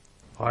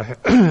I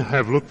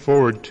have looked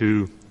forward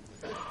to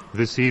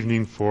this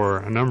evening for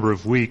a number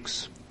of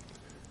weeks,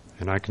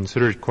 and I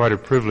consider it quite a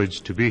privilege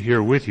to be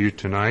here with you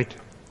tonight.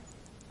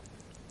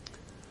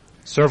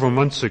 Several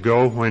months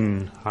ago,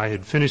 when I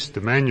had finished the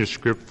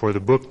manuscript for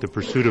the book, The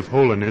Pursuit of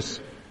Holiness,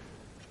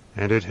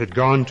 and it had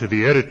gone to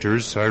the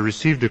editors, I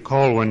received a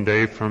call one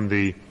day from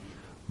the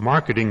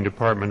marketing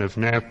department of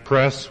NAV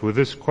Press with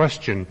this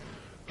question: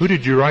 who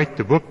did you write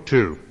the book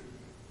to?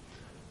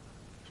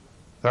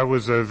 That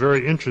was a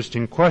very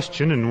interesting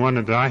question, and one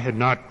that I had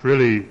not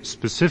really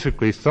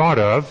specifically thought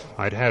of.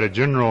 I'd had a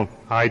general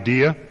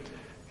idea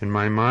in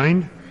my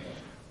mind,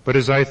 but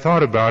as I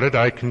thought about it,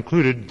 I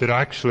concluded that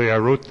actually I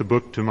wrote the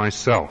book to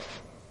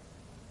myself.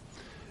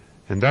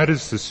 And that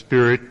is the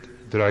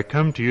spirit that I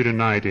come to you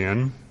tonight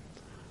in.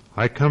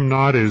 I come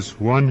not as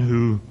one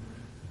who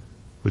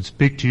would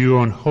speak to you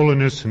on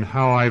holiness and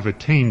how I've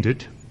attained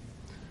it,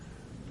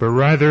 but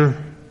rather,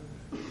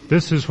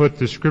 this is what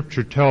the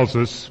Scripture tells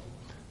us,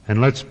 and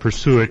let's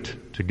pursue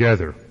it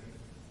together.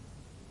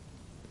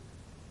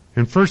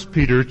 In 1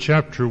 Peter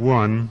chapter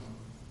 1,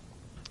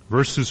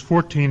 verses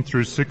 14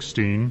 through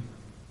 16,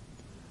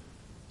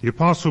 the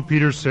Apostle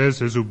Peter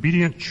says, "As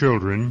obedient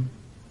children,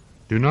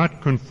 do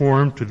not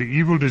conform to the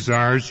evil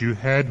desires you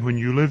had when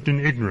you lived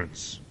in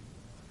ignorance.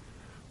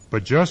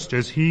 But just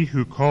as he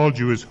who called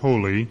you is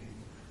holy,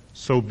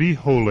 so be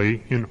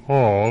holy in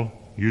all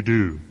you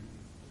do.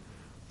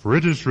 For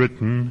it is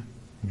written,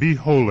 'Be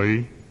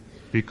holy,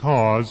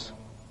 because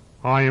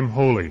I am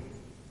holy.'"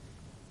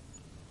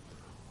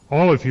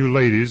 All of you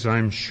ladies,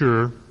 I'm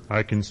sure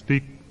I can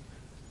speak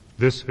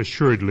this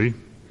assuredly,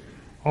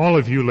 all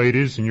of you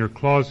ladies in your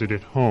closet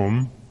at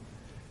home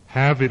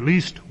have at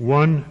least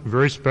one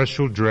very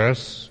special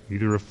dress,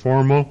 either a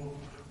formal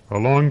or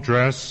a long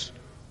dress,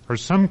 or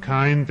some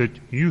kind that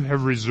you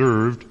have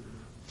reserved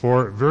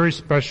for very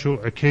special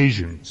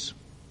occasions.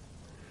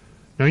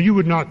 Now, you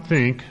would not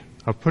think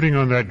of putting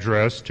on that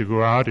dress to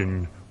go out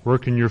and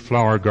work in your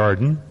flower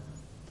garden,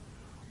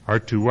 or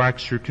to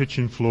wax your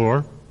kitchen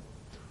floor,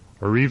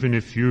 or even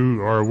if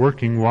you are a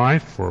working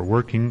wife or a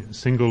working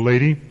single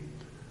lady,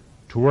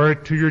 to wear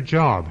it to your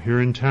job here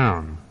in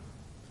town,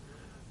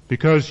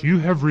 because you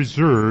have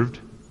reserved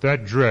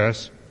that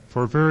dress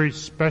for very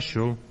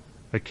special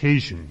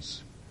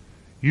occasions.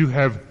 You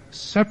have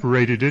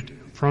separated it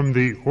from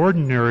the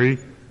ordinary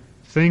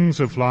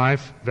things of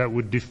life that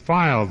would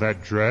defile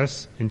that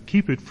dress and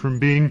keep it from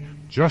being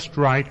just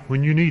right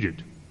when you need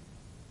it.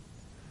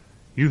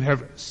 You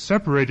have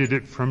separated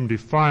it from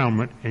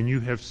defilement, and you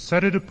have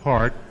set it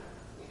apart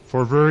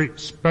for very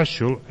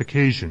special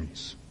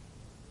occasions.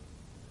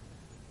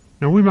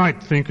 Now, we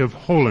might think of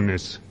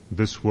holiness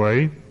this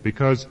way,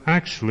 because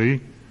actually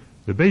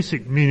the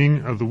basic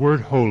meaning of the word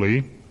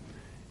holy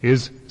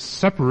is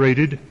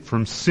separated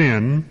from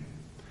sin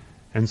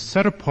and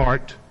set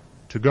apart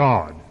to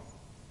God.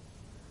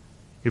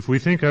 If we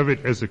think of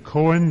it as a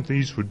coin,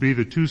 these would be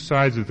the two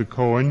sides of the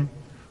coin.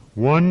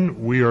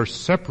 One, we are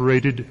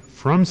separated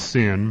from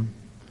sin,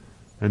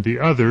 and the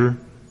other,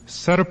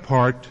 set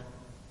apart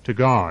to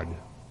God.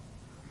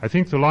 I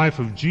think the life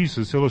of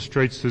Jesus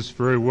illustrates this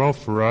very well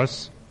for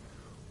us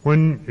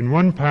when in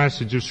one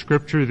passage of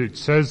Scripture that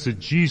says that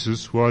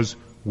Jesus was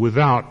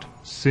without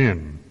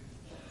sin.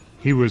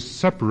 He was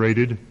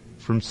separated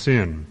from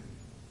sin.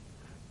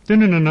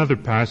 Then in another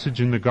passage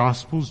in the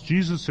Gospels,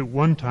 Jesus at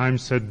one time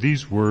said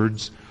these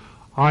words,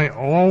 "I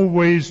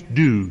always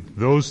do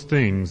those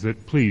things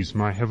that please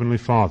my heavenly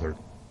Father."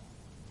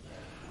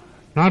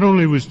 Not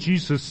only was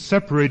Jesus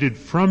separated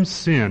from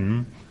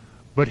sin,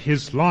 but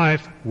his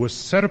life was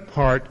set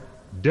apart,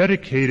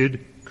 dedicated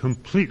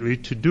completely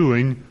to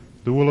doing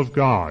the will of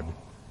God.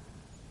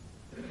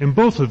 And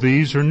both of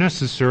these are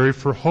necessary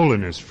for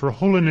holiness. For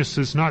holiness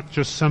is not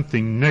just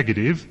something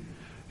negative.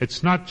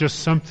 It's not just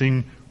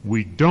something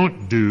we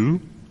don't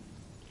do.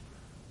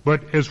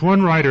 But as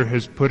one writer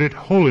has put it,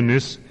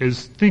 holiness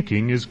is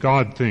thinking as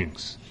God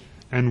thinks,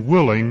 and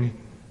willing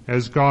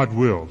as God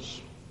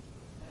wills.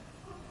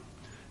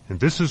 And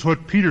this is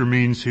what Peter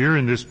means here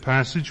in this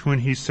passage when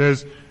he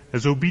says,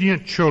 "As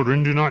obedient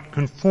children, do not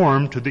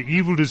conform to the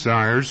evil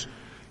desires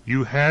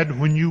you had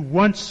when you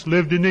once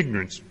lived in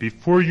ignorance,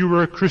 before you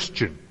were a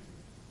Christian.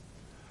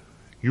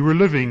 You were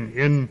living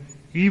in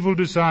evil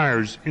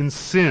desires, in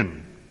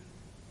sin."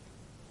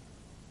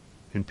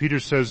 And Peter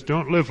says,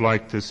 don't live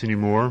like this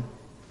anymore,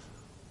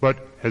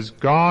 but as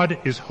God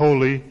is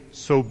holy,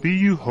 so be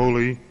you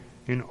holy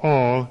in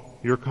all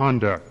your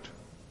conduct.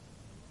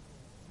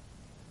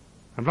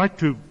 I'd like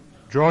to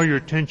draw your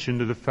attention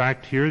to the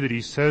fact here that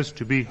he says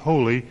to be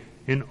holy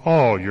in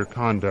all your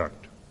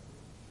conduct.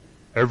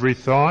 Every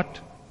thought,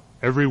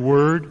 every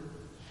word,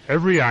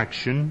 every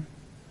action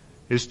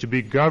is to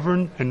be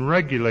governed and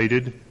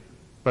regulated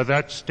by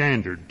that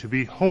standard, to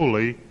be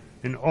holy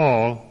in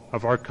all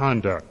of our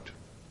conduct.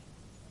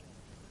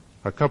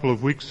 A couple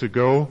of weeks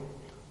ago,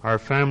 our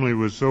family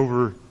was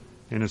over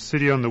in a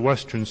city on the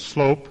western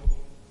slope,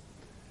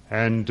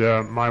 and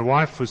my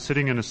wife was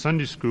sitting in a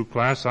Sunday school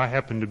class. I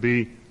happened to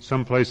be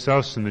someplace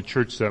else in the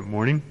church that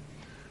morning.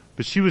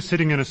 But she was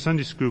sitting in a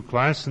Sunday school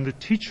class, and the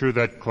teacher of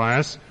that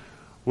class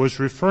was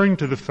referring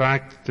to the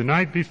fact that the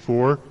night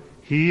before,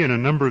 he and a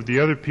number of the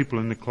other people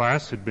in the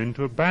class had been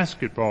to a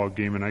basketball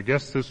game, and I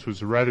guess this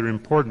was a rather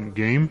important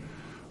game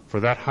for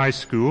that high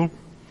school.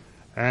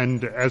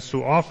 And as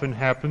so often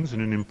happens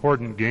in an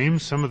important game,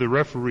 some of the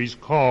referee's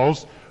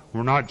calls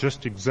were not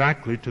just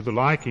exactly to the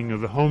liking of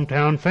the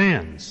hometown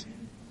fans.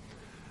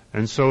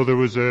 And so there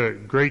was a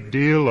great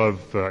deal of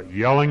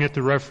yelling at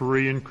the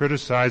referee and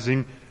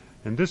criticizing,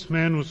 and this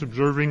man was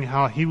observing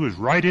how he was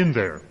right in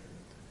there,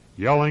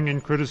 yelling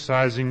and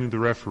criticizing the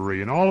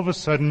referee. And all of a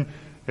sudden,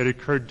 it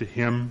occurred to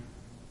him,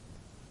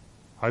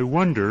 I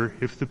wonder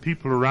if the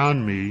people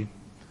around me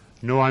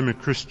know I'm a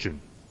Christian.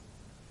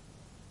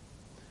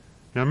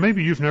 Now,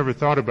 maybe you've never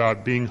thought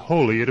about being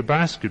holy at a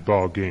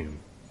basketball game.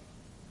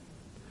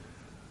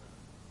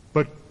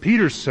 But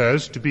Peter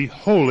says to be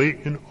holy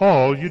in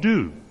all you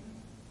do.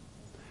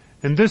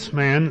 And this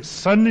man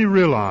suddenly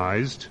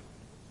realized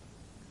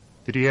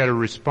that he had a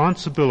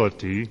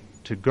responsibility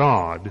to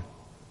God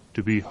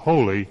to be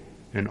holy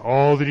in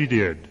all that he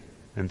did.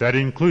 And that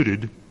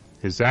included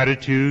his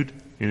attitude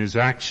and his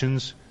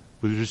actions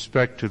with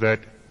respect to that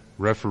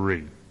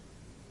referee.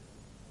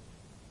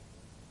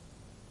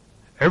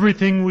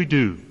 Everything we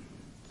do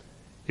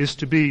is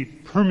to be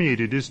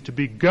permeated, is to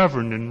be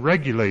governed and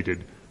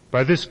regulated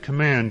by this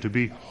command to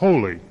be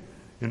holy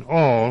in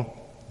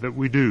all that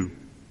we do.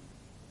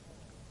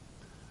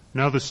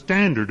 Now, the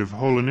standard of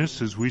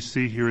holiness, as we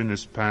see here in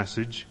this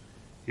passage,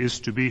 is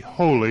to be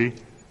holy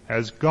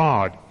as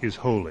God is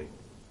holy.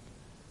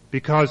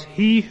 Because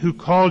he who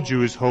called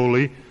you is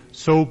holy,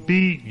 so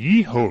be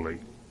ye holy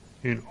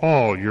in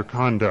all your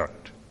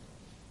conduct.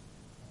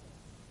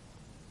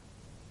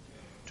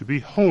 To be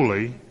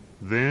holy,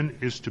 then,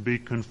 is to be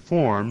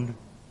conformed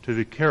to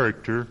the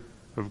character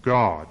of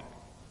God.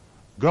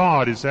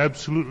 God is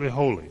absolutely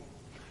holy.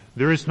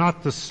 There is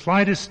not the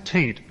slightest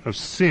taint of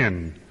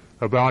sin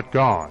about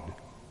God.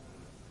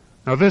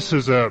 Now, this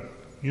is a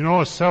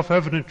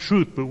self-evident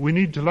truth, but we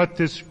need to let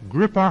this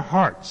grip our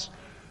hearts,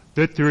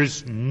 that there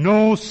is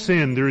no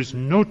sin, there is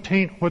no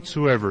taint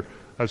whatsoever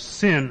of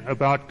sin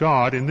about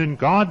God, and then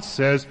God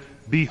says,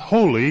 be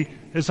holy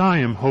as I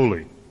am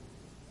holy.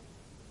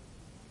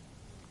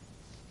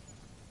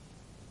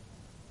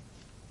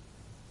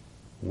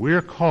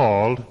 We're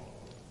called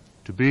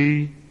to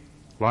be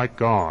like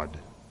God,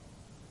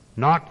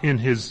 not in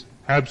his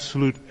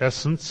absolute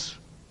essence,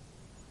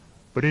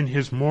 but in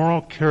his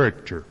moral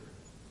character.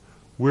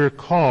 We're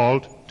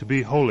called to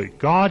be holy.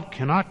 God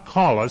cannot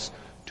call us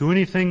to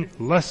anything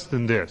less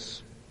than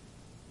this.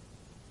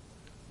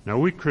 Now,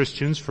 we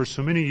Christians, for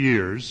so many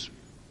years,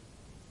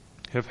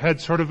 have had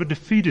sort of a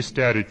defeatist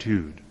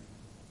attitude.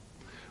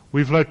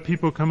 We've let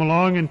people come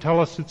along and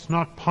tell us it's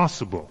not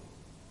possible.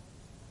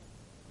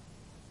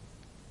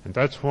 And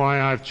that's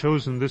why I've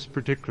chosen this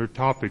particular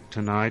topic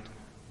tonight.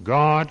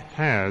 God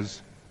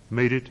has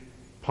made it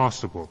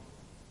possible.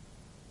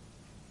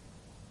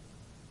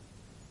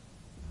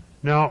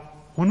 Now,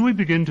 when we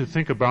begin to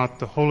think about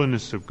the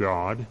holiness of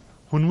God,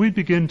 when we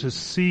begin to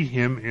see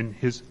him in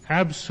his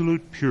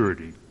absolute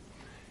purity,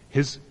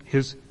 his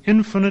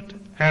infinite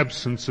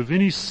absence of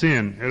any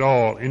sin at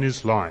all in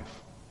his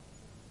life,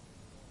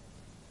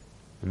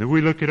 and then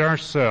we look at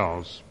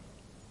ourselves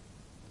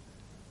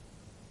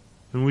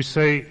and we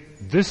say,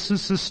 this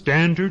is the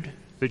standard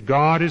that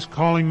God is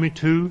calling me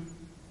to.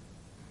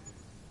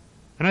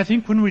 And I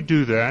think when we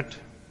do that,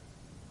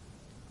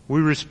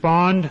 we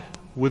respond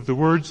with the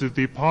words of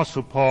the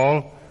Apostle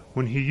Paul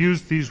when he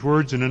used these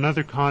words in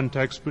another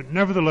context, but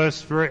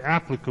nevertheless very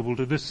applicable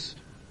to this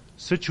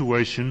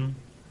situation.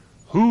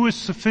 Who is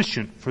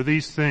sufficient for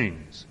these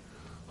things?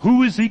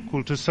 Who is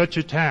equal to such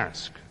a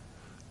task?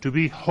 To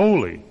be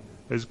holy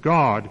as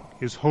God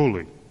is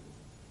holy.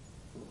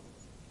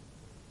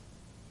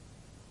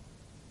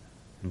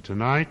 And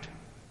tonight,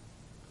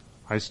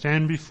 I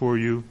stand before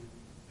you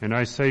and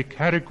I say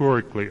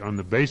categorically on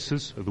the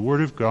basis of the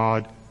Word of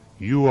God,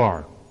 you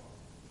are.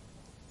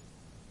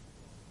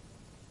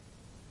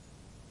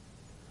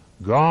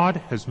 God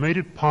has made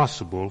it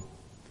possible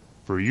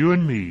for you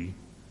and me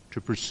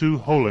to pursue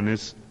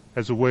holiness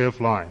as a way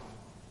of life.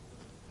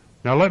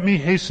 Now let me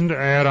hasten to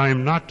add, I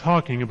am not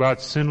talking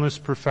about sinless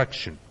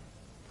perfection.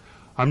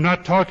 I'm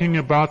not talking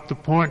about the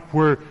point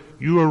where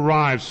you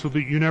arrive so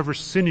that you never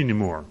sin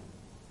anymore.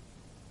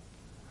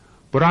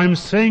 But I'm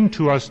saying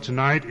to us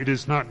tonight, it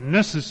is not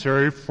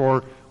necessary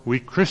for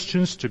we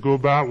Christians to go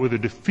about with a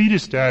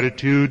defeatist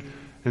attitude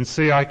and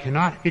say, I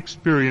cannot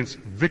experience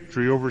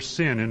victory over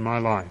sin in my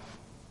life.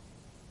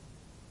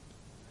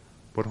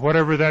 But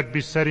whatever that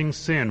besetting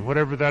sin,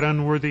 whatever that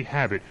unworthy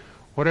habit,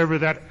 whatever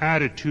that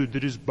attitude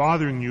that is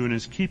bothering you and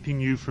is keeping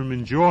you from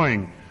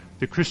enjoying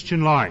the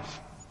Christian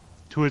life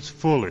to its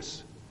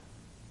fullest,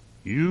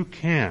 you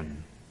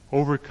can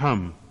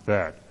overcome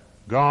that.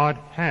 God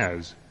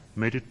has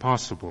made it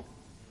possible.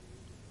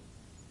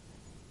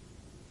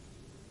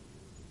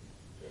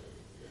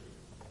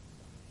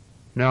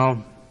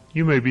 Now,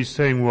 you may be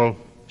saying, well,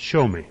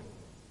 show me.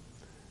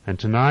 And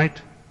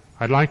tonight,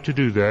 I'd like to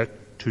do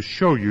that, to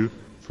show you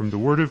from the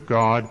Word of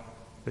God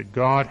that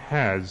God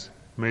has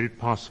made it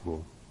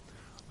possible.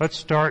 Let's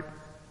start,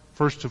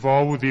 first of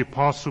all, with the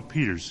Apostle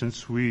Peter,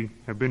 since we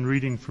have been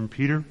reading from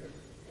Peter.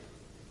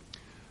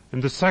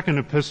 In the second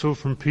epistle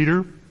from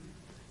Peter,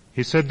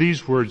 he said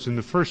these words in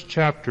the first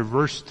chapter,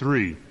 verse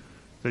 3,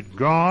 that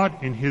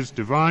God, in His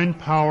divine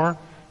power,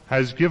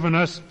 has given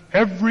us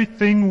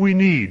everything we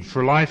need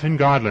for life and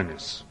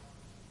godliness.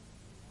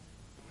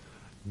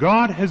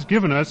 God has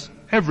given us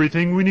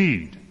everything we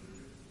need.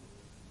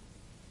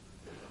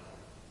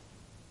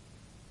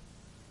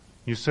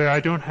 You say, I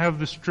don't have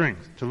the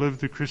strength to live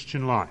the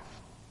Christian life.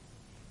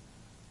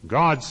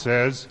 God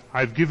says,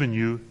 I've given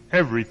you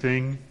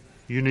everything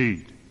you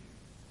need.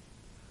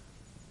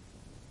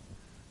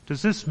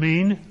 Does this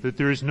mean that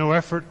there is no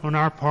effort on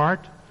our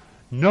part?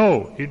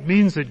 No, it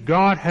means that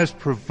God has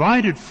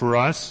provided for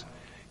us.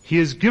 He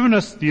has given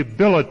us the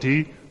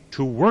ability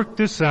to work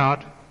this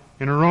out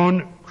in our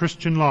own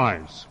Christian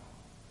lives.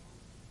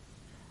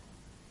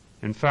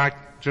 In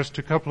fact, just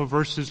a couple of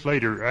verses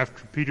later,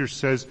 after Peter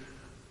says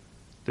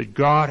that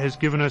God has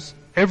given us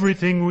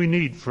everything we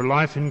need for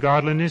life and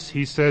godliness,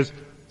 he says,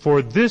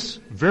 for this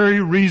very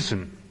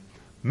reason,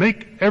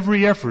 make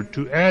every effort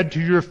to add to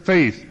your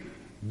faith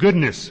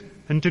goodness,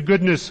 and to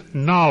goodness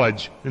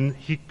knowledge. And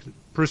he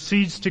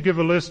proceeds to give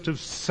a list of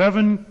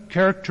 7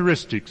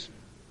 characteristics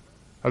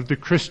of the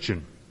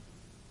Christian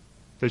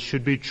that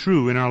should be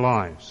true in our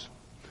lives.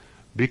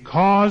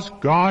 Because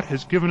God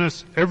has given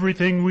us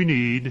everything we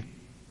need,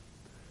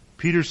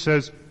 Peter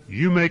says,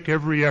 you make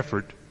every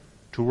effort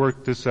to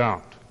work this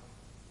out.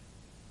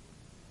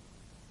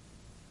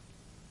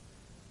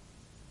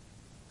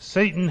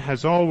 Satan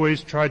has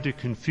always tried to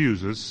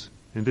confuse us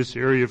in this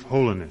area of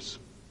holiness.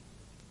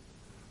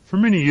 For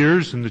many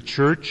years in the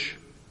church,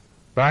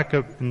 back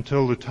up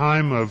until the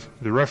time of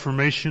the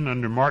Reformation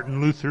under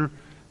Martin Luther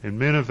and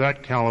men of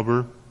that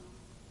caliber,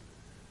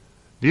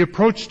 the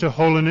approach to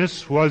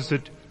holiness was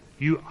that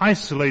you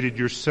isolated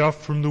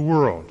yourself from the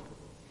world.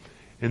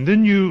 And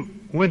then you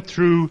went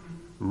through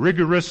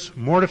rigorous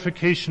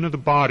mortification of the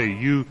body.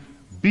 You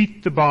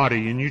beat the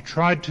body and you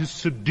tried to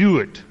subdue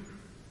it.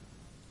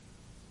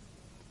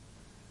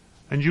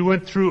 And you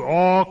went through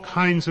all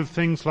kinds of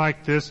things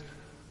like this.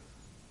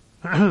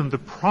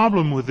 The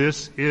problem with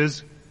this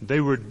is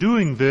they were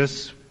doing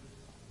this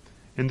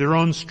in their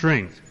own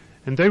strength.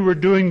 And they were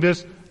doing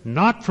this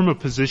not from a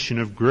position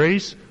of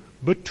grace,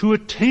 but to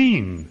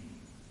attain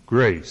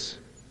grace.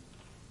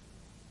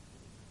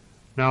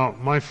 Now,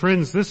 my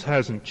friends, this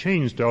hasn't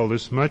changed all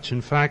this much. In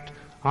fact,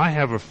 I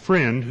have a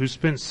friend who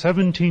spent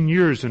 17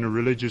 years in a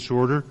religious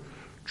order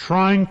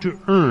trying to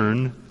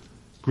earn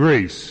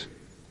grace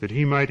that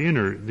he might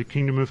enter the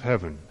kingdom of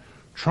heaven,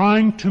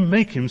 trying to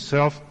make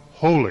himself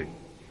holy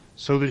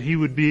so that he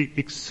would be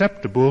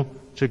acceptable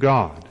to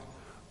God.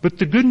 But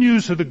the good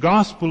news of the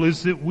gospel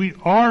is that we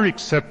are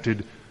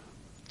accepted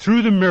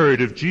through the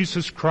merit of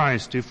Jesus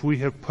Christ if we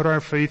have put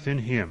our faith in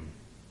Him.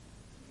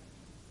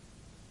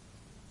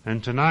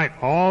 And tonight,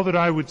 all that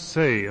I would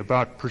say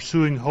about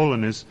pursuing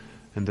holiness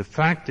and the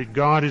fact that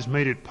God has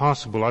made it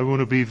possible, I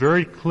want to be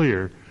very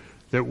clear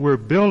that we're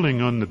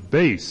building on the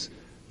base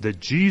that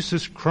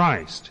Jesus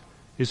Christ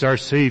is our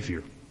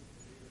Savior.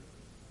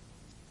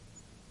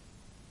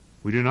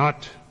 We do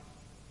not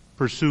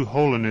pursue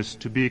holiness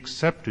to be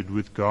accepted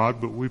with God,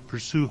 but we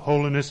pursue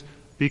holiness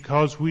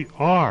because we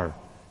are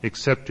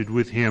accepted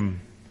with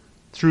Him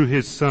through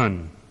His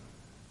Son,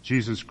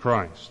 Jesus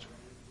Christ.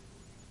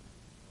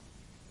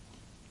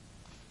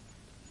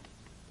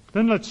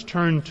 Then let's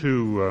turn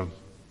to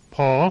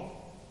Paul.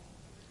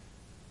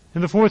 In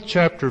the 4th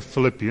chapter of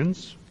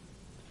Philippians,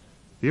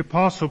 the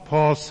Apostle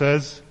Paul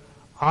says,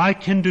 I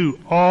can do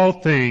all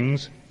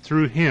things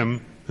through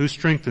Him who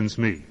strengthens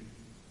me.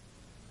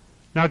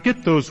 Now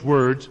get those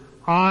words,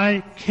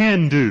 I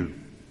can do.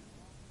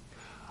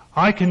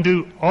 I can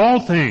do all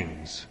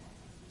things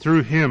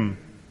through Him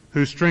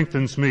who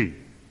strengthens me.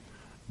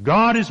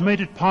 God has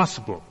made it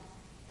possible.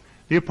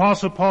 The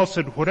Apostle Paul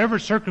said, whatever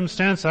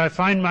circumstance I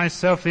find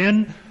myself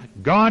in,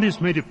 God has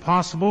made it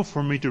possible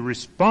for me to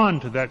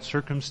respond to that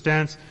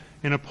circumstance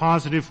in a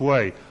positive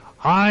way.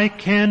 I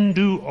can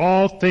do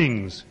all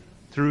things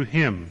through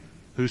Him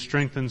who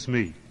strengthens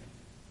me.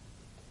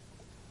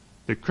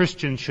 The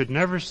Christian should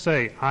never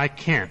say, I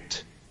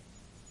can't.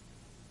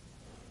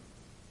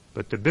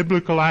 But the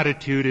biblical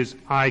attitude is,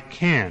 I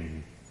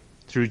can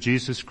through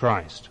Jesus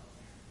Christ.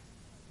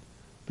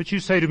 But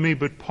you say to me,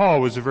 but Paul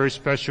was a very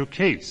special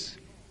case.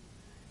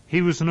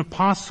 He was an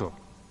apostle.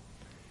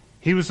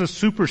 He was a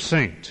super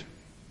saint.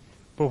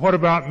 But what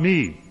about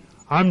me?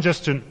 I'm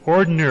just an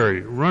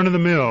ordinary,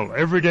 run-of-the-mill,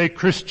 everyday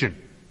Christian.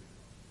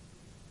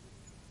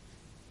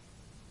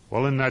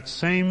 Well, in that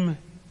same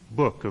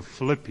book of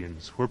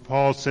Philippians, where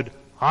Paul said,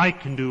 I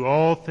can do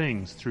all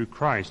things through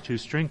Christ who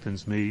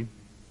strengthens me,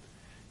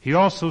 he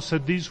also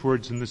said these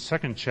words in the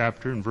 2nd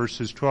chapter in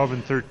verses 12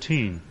 and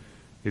 13,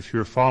 if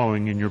you're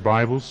following in your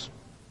Bibles.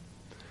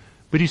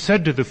 But he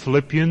said to the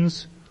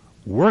Philippians,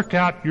 work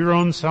out your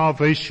own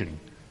salvation.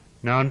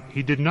 Now,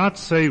 he did not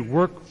say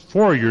work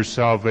for your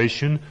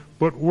salvation,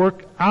 but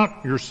work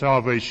out your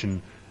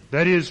salvation.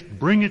 That is,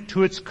 bring it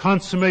to its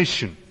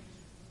consummation.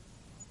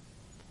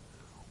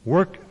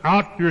 Work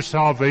out your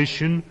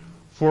salvation,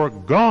 for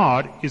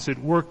God is at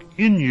work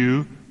in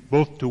you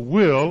both to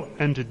will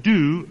and to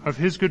do of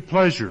His good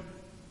pleasure.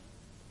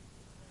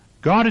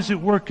 God is at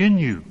work in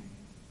you.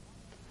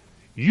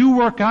 You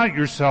work out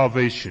your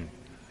salvation.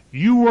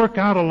 You work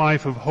out a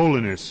life of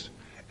holiness.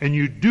 And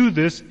you do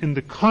this in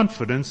the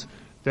confidence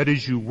that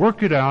as you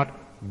work it out,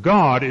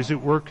 God is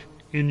at work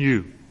in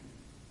you.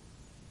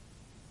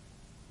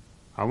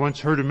 I once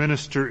heard a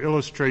minister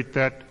illustrate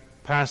that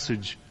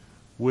passage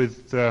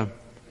with the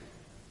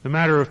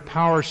matter of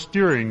power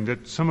steering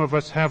that some of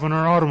us have in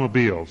our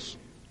automobiles.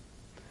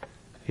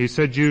 He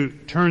said you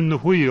turn the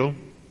wheel,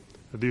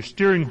 the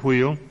steering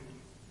wheel,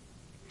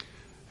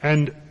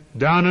 and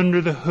down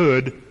under the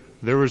hood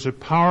there is a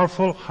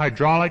powerful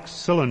hydraulic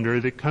cylinder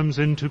that comes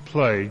into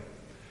play,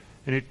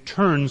 and it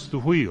turns the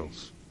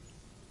wheels.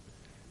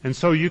 And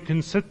so you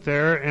can sit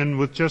there and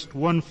with just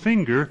one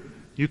finger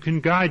you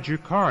can guide your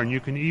car, and you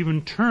can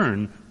even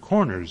turn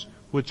corners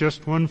with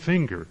just one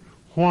finger.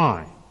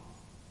 Why?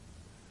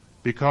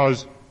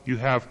 Because you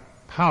have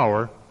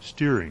power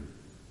steering.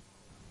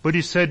 But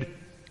he said,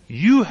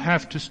 you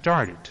have to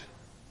start it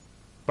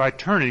by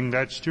turning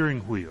that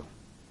steering wheel.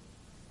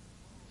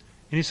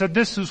 And he said,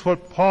 this is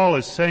what Paul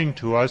is saying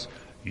to us.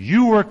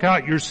 You work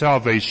out your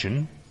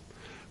salvation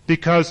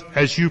because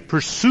as you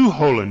pursue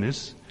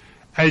holiness,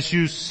 as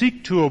you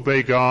seek to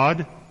obey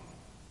God,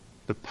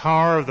 the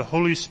power of the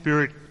Holy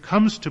Spirit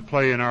comes to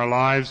play in our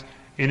lives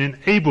and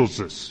enables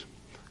us.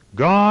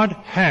 God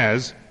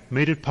has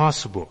made it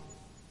possible.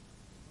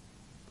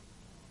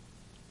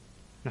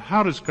 Now,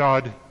 how does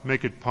God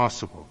make it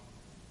possible?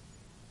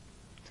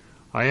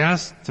 I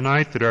ask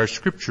tonight that our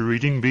scripture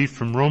reading be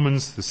from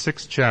Romans, the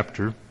 6th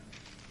chapter,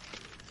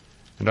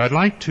 and I'd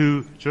like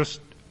to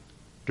just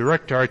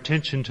direct our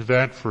attention to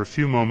that for a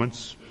few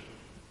moments,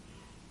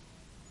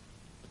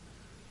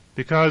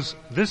 because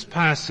this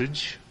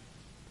passage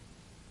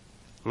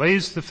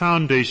lays the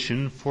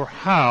foundation for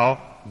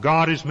how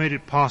God has made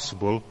it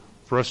possible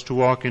for us to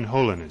walk in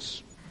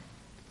holiness.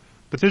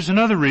 But there's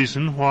another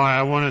reason why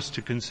I want us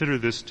to consider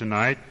this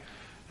tonight,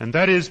 and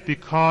that is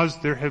because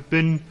there have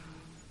been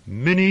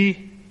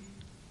many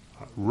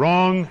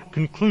wrong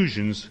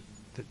conclusions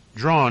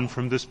drawn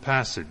from this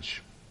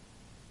passage.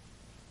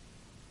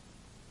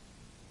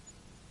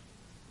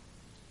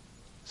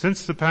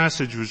 Since the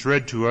passage was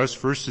read to us,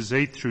 verses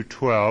 8 through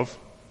 12,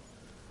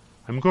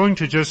 I'm going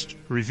to just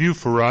review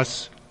for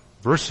us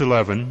verse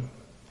 11.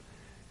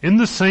 In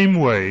the same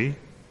way,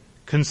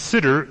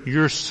 consider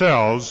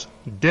yourselves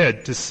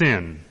dead to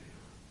sin,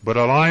 but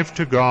alive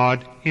to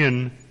God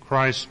in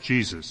Christ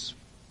Jesus.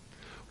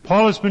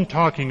 Paul has been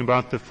talking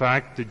about the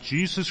fact that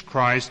Jesus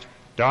Christ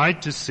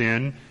died to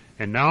sin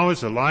and now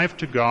is alive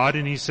to God,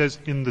 and he says,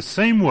 in the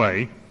same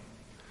way,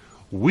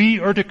 we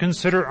are to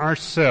consider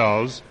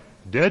ourselves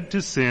dead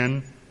to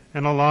sin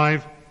and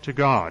alive to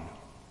God.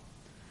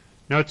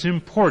 Now it's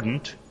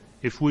important,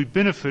 if we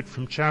benefit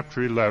from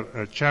chapter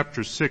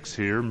 6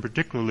 here, and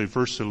particularly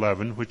verse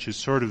 11, which is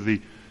sort of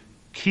the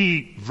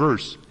key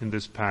verse in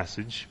this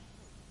passage,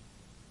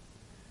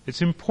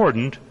 it's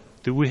important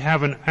that we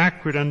have an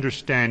accurate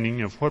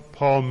understanding of what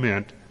Paul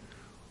meant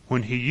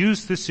when he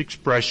used this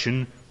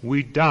expression,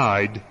 we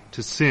died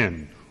to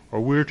sin, or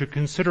we're to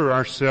consider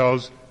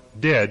ourselves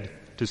dead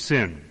to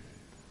sin.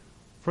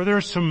 For there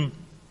are some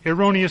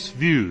erroneous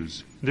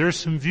views. There are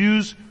some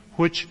views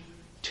which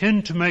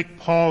tend to make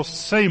Paul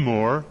say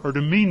more or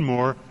to mean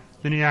more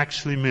than he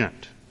actually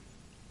meant.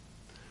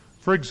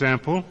 For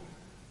example,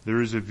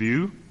 there is a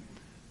view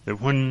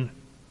that when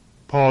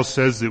Paul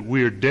says that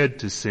we are dead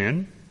to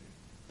sin,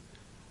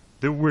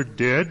 that we're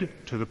dead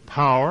to the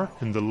power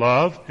and the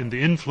love and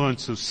the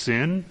influence of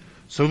sin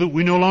so that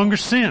we no longer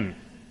sin.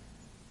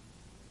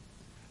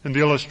 And the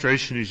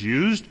illustration is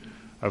used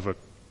of a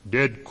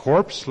dead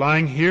corpse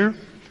lying here,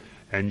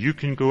 and you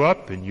can go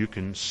up and you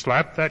can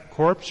slap that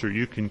corpse or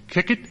you can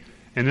kick it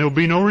and there'll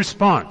be no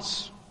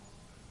response.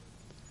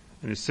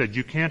 And it said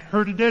you can't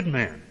hurt a dead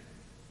man.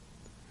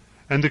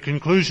 And the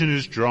conclusion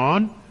is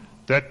drawn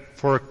that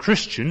for a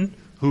Christian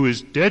who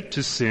is dead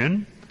to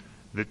sin,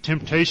 the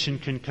temptation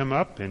can come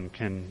up and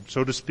can,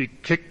 so to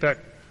speak, kick that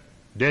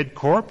dead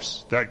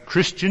corpse, that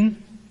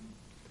Christian,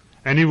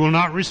 and he will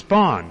not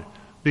respond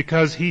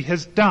because he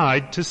has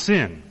died to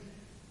sin.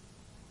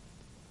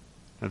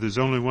 Now there's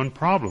only one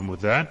problem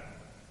with that.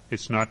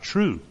 It's not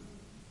true.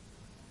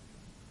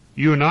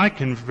 You and I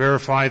can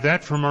verify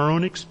that from our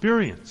own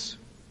experience.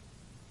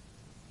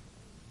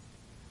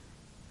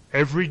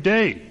 Every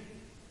day,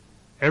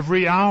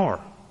 every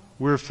hour,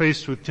 we're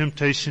faced with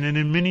temptation, and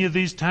in many of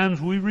these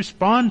times we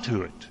respond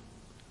to it.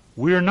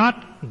 We are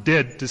not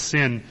dead to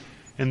sin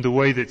in the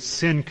way that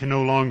sin can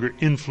no longer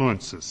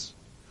influence us.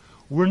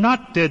 We're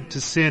not dead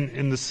to sin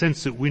in the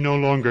sense that we no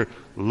longer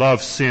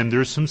love sin.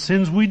 There are some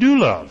sins we do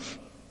love,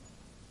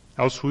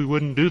 else we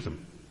wouldn't do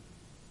them.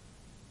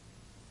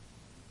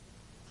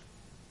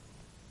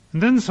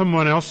 And then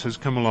someone else has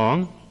come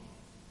along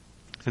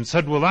and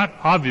said, well, that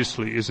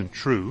obviously isn't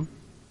true,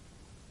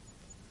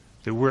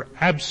 that we're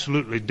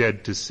absolutely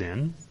dead to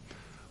sin.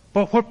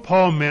 But what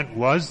Paul meant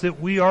was that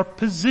we are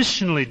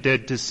positionally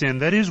dead to sin.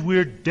 That is,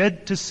 we're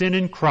dead to sin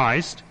in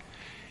Christ.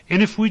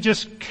 And if we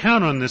just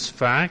count on this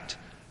fact,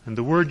 and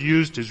the word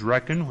used is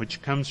reckon,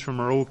 which comes from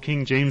our old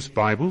King James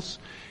Bibles,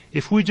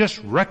 if we just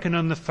reckon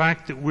on the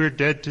fact that we're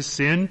dead to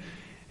sin,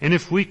 and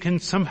if we can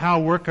somehow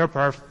work up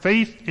our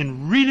faith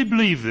and really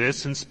believe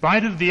this in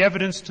spite of the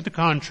evidence to the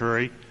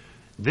contrary,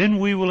 then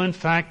we will in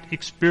fact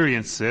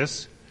experience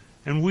this,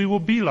 and we will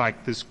be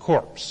like this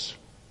corpse.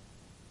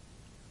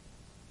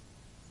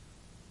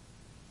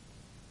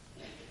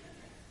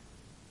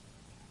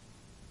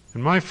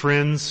 And my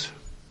friends,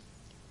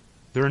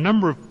 there are a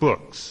number of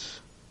books,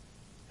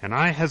 and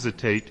I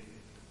hesitate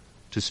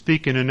to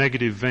speak in a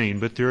negative vein,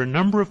 but there are a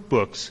number of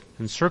books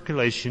in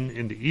circulation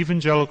in the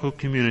evangelical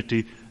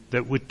community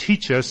that would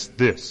teach us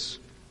this.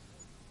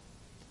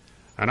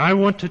 And I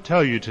want to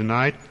tell you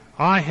tonight,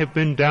 I have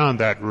been down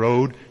that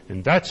road,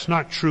 and that's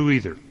not true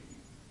either.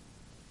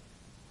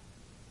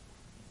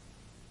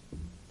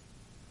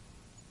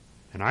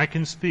 And I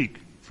can speak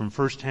from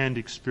first-hand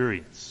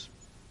experience.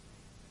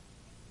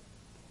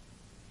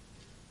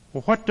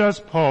 Well, what does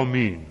Paul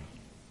mean?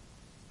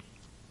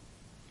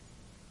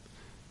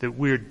 That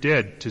we're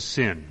dead to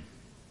sin.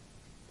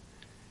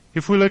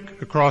 If we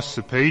look across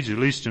the page, at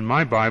least in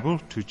my Bible,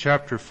 to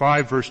chapter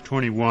 5, verse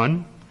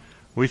 21,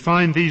 we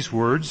find these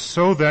words,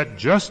 so that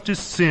just as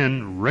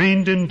sin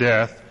reigned in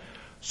death,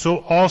 so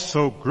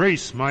also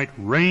grace might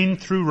reign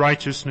through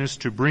righteousness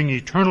to bring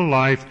eternal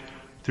life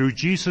through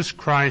Jesus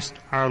Christ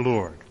our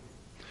Lord.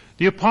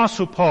 The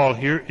Apostle Paul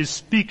here is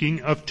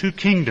speaking of two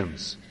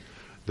kingdoms,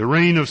 the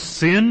reign of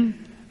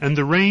sin and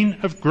the reign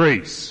of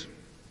grace.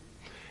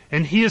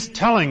 And he is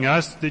telling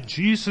us that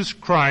Jesus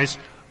Christ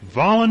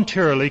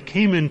voluntarily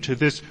came into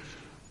this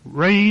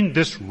reign,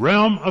 this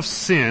realm of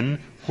sin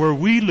where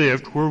we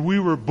lived, where we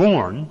were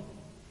born,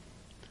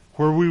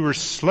 where we were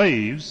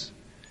slaves.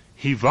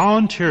 He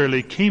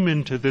voluntarily came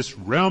into this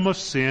realm of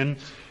sin,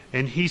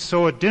 and he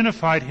so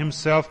identified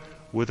himself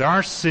with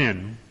our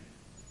sin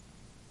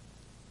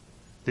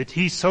that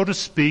he, so to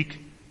speak,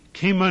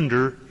 came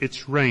under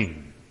its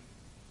reign.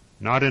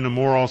 Not in a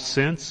moral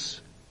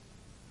sense,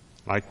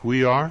 like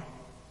we are.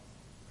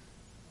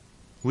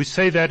 We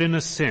say that in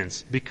a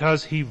sense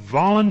because he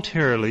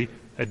voluntarily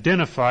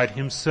identified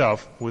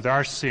himself with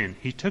our sin.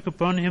 He took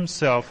upon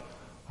himself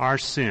our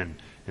sin,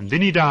 and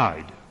then he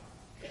died,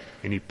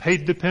 and he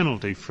paid the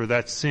penalty for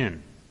that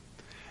sin.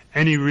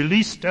 And he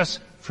released us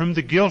from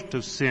the guilt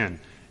of sin,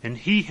 and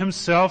he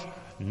himself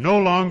no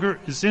longer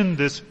is in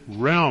this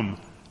realm,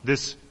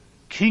 this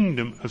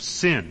kingdom of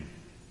sin.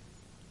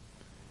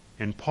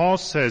 And Paul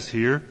says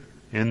here,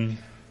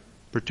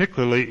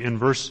 particularly in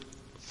verse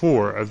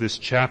 4 of this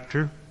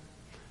chapter,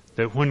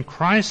 that when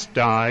Christ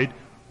died,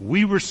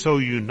 we were so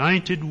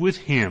united with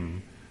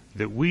him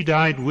that we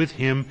died with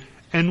him,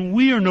 and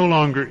we are no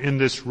longer in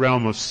this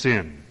realm of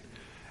sin.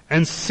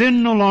 And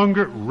sin no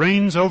longer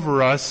reigns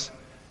over us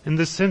in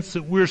the sense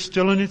that we're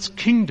still in its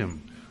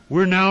kingdom.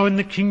 We're now in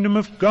the kingdom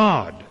of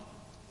God.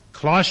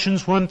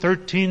 Colossians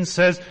 1:13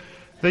 says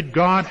that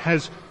God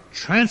has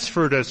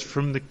transferred us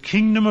from the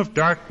kingdom of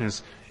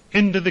darkness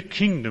into the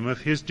kingdom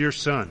of his dear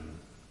Son.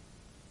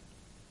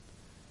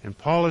 And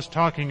Paul is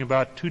talking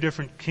about two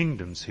different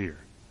kingdoms here.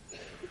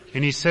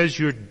 And he says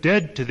you're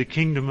dead to the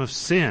kingdom of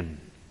sin.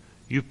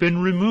 You've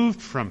been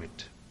removed from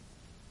it.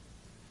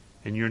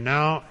 And you're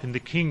now in the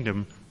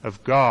kingdom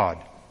of God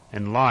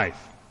and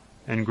life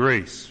and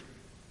grace.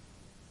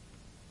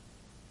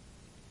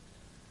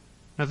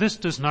 Now this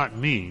does not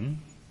mean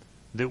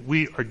that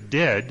we are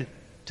dead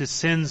to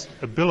sin's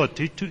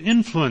ability to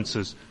influence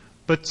us,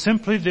 but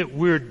simply that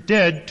we're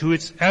dead to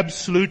its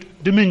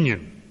absolute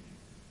dominion.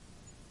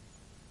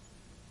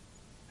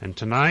 And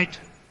tonight,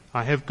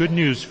 I have good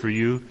news for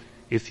you.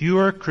 If you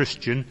are a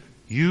Christian,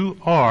 you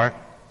are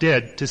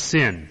dead to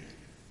sin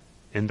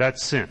in that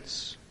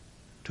sense,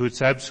 to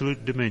its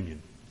absolute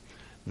dominion.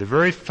 The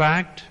very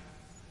fact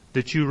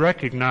that you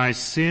recognize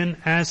sin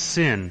as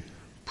sin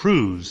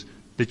proves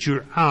that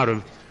you're out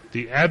of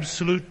the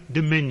absolute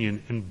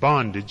dominion and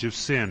bondage of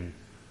sin.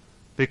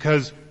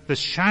 Because the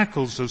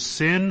shackles of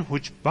sin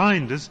which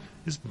bind us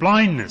is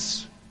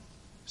blindness,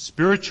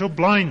 spiritual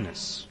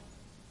blindness.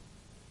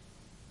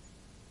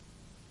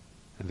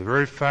 And the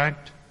very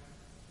fact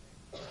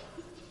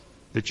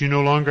that you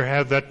no longer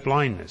have that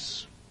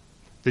blindness,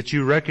 that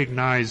you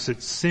recognize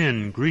that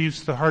sin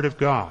grieves the heart of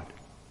God,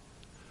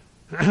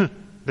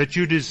 that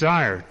you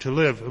desire to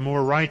live a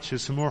more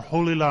righteous, a more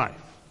holy life,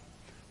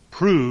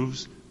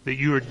 proves that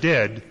you are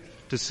dead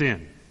to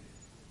sin.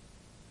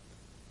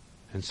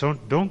 And so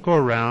don't go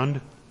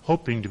around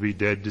hoping to be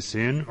dead to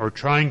sin, or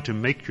trying to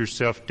make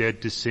yourself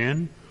dead to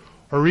sin,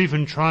 or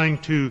even trying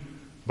to,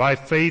 by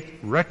faith,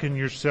 reckon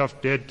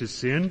yourself dead to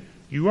sin.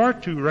 You are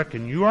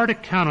to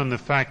count on the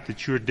fact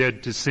that you're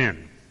dead to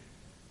sin.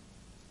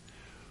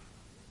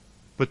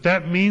 But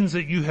that means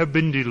that you have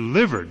been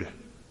delivered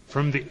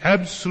from the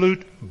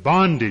absolute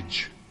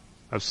bondage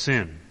of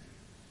sin.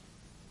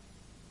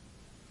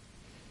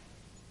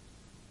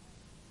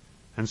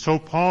 And so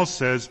Paul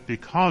says,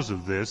 because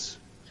of this,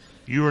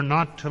 you are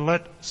not to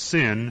let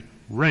sin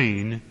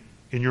reign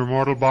in your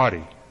mortal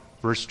body.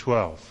 Verse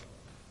 12.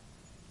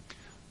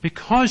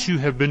 Because you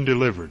have been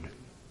delivered,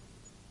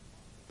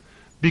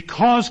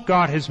 because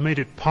God has made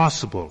it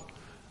possible,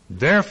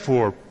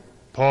 therefore,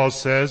 Paul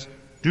says,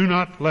 do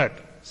not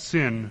let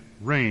sin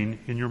reign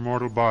in your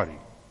mortal body.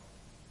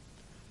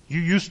 You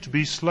used to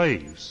be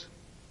slaves,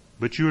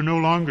 but you are no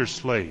longer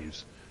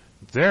slaves.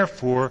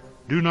 Therefore,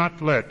 do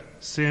not let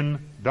sin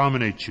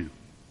dominate you.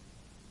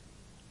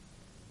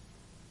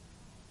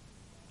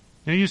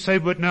 Now you say,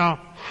 but now,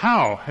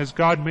 how has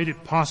God made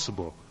it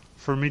possible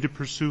for me to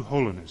pursue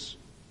holiness?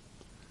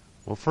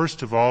 Well,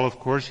 first of all, of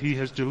course, He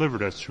has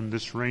delivered us from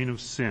this reign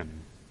of sin.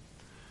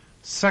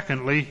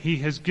 Secondly, He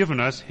has given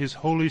us His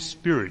Holy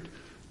Spirit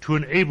to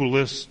enable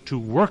us to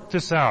work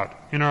this out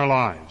in our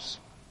lives.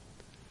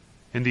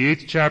 In the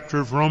 8th chapter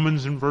of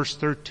Romans in verse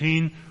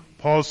 13,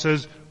 Paul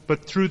says,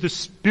 but through the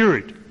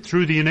Spirit,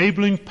 through the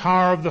enabling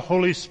power of the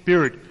Holy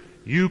Spirit,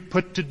 you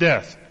put to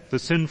death the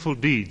sinful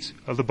deeds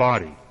of the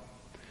body.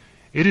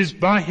 It is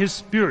by His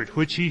Spirit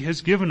which He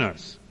has given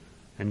us,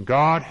 and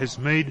God has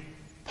made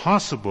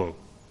possible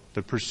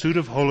the pursuit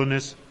of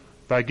holiness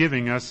by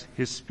giving us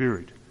His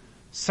Spirit.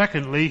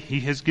 Secondly,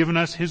 He has given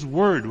us His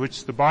Word,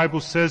 which the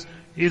Bible says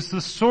is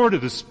the sword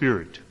of the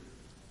Spirit.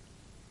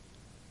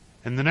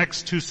 And the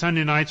next 2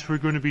 Sunday nights we're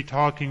going to be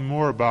talking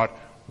more about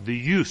the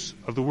use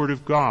of the Word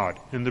of God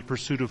in the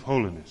pursuit of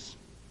holiness.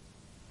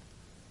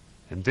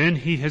 And then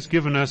He has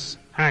given us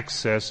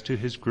access to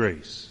His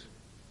grace.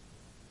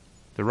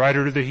 The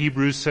writer of the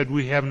Hebrews said,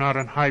 we have not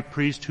an high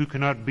priest who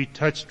cannot be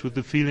touched with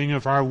the feeling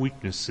of our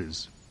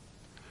weaknesses,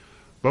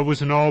 but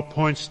was in all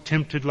points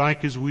tempted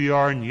like as we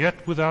are, and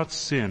yet without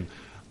sin.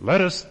 Let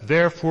us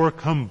therefore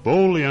come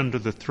boldly unto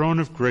the throne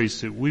of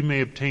grace, that we may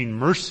obtain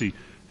mercy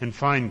and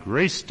find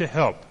grace to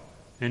help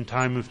in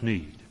time of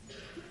need.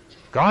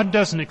 God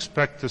doesn't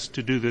expect us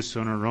to do this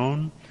on our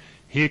own.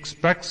 He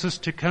expects us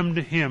to come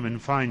to Him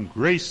and find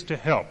grace to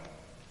help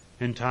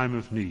in time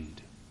of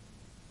need.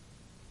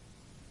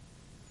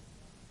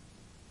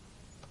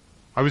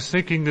 I was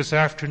thinking this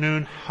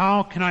afternoon,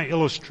 how can I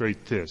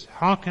illustrate this?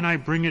 How can I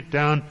bring it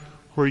down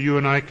where you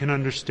and I can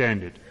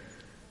understand it?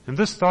 And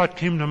this thought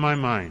came to my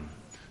mind.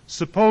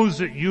 Suppose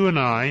that you and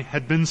I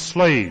had been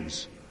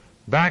slaves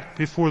back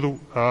before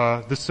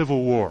the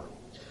Civil War.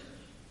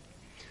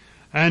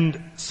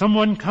 And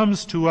someone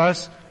comes to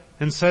us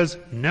and says,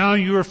 now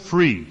you are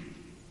free.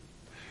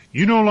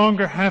 You no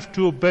longer have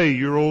to obey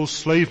your old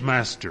slave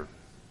master.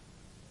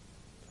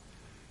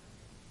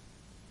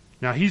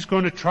 Now he's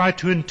going to try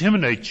to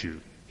intimidate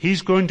you.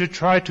 He's going to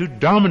try to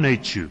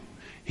dominate you.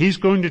 He's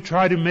going to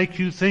try to make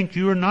you think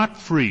you are not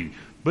free,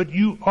 but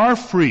you are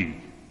free.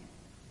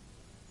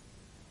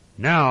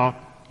 Now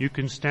you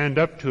can stand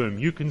up to him.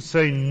 You can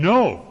say,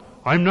 no,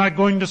 I'm not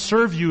going to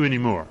serve you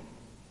anymore.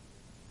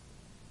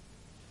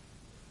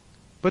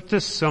 But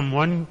this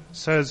someone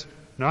says,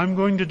 no, I'm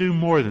going to do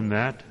more than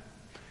that.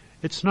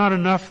 It's not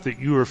enough that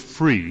you are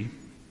free,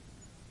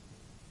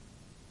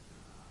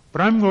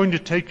 but I'm going to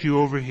take you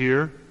over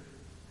here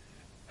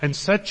and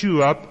set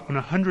you up on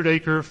a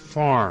 100-acre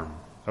farm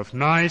of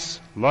nice,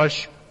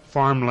 lush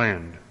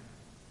farmland.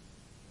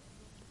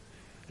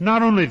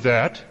 Not only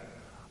that,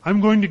 I'm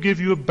going to give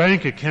you a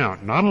bank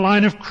account, not a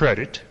line of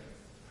credit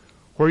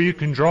where you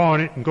can draw on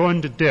it and go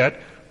into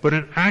debt, but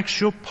an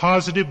actual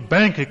positive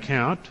bank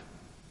account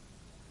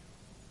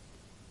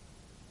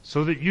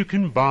so that you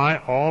can buy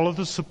all of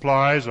the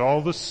supplies,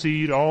 all the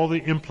seed, all the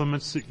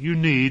implements that you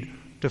need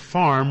to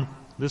farm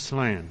this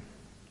land.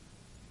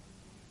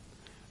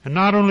 And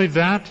not only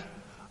that,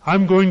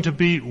 I'm going to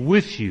be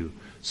with you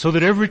so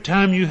that every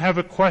time you have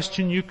a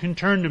question you can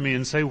turn to me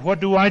and say, what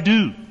do I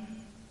do?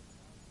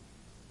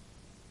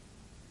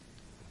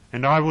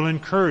 And I will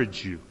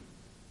encourage you.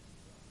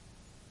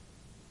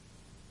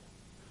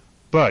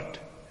 But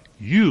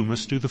you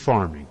must do the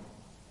farming.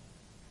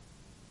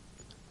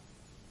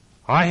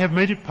 I have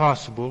made it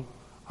possible.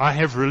 I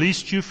have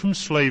released you from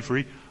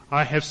slavery.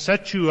 I have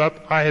set you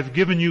up. I have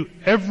given you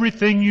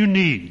everything you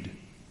need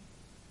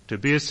to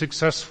be a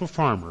successful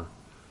farmer.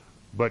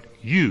 But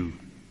you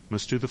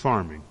must do the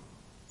farming.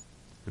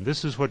 And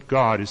this is what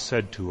God has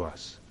said to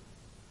us.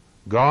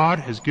 God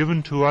has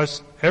given to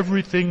us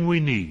everything we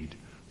need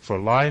for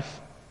life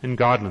and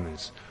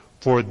godliness.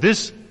 For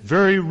this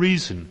very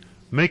reason,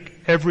 make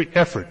every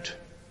effort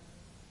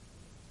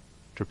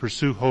to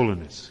pursue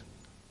holiness,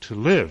 to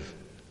live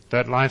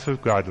that life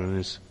of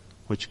godliness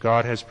which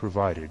God has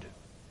provided.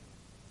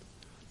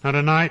 Now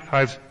tonight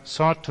I've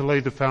sought to lay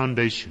the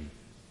foundation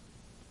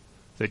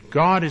that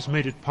God has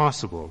made it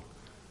possible.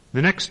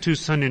 The next 2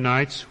 Sunday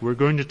nights we're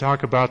going to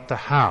talk about the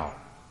how.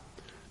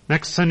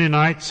 Next Sunday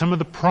night, some of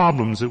the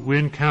problems that we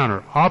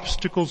encounter,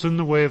 obstacles in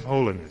the way of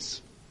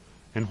holiness,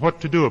 and what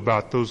to do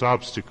about those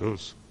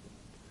obstacles.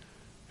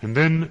 And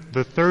then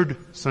the 3rd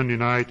Sunday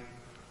night,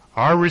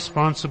 our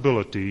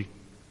responsibility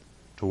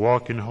to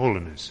walk in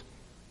holiness.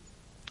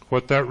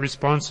 What that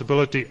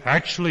responsibility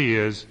actually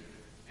is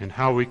and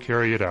how we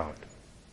carry it out.